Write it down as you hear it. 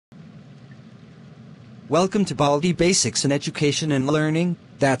Welcome to Baldi Basics in Education and Learning,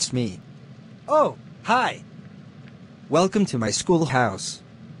 that's me. Oh, hi. Welcome to my schoolhouse.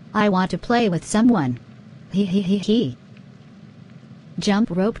 I want to play with someone. He. Jump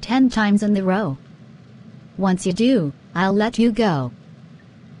rope 10 times in the row. Once you do, I'll let you go.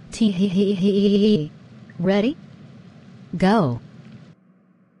 Ready? Go.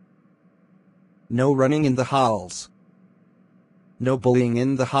 No running in the halls. No bullying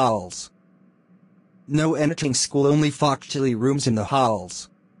in the halls. No entering school-only faculty rooms in the halls.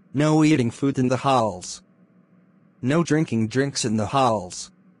 No eating food in the halls. No drinking drinks in the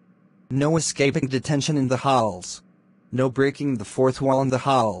halls. No escaping detention in the halls. No breaking the fourth wall in the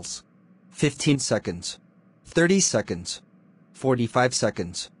halls. 15 seconds. 30 seconds. 45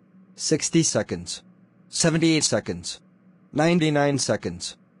 seconds. 60 seconds. 78 seconds. 99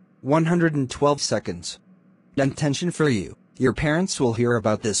 seconds. 112 seconds. Attention for you. Your parents will hear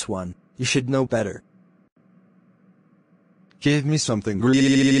about this one. You should know better. Give me something great.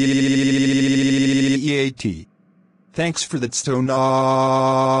 Thanks for that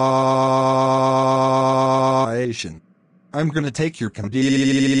donation. I'm gonna take your candy.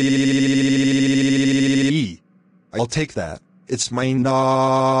 I'll take that. It's mine.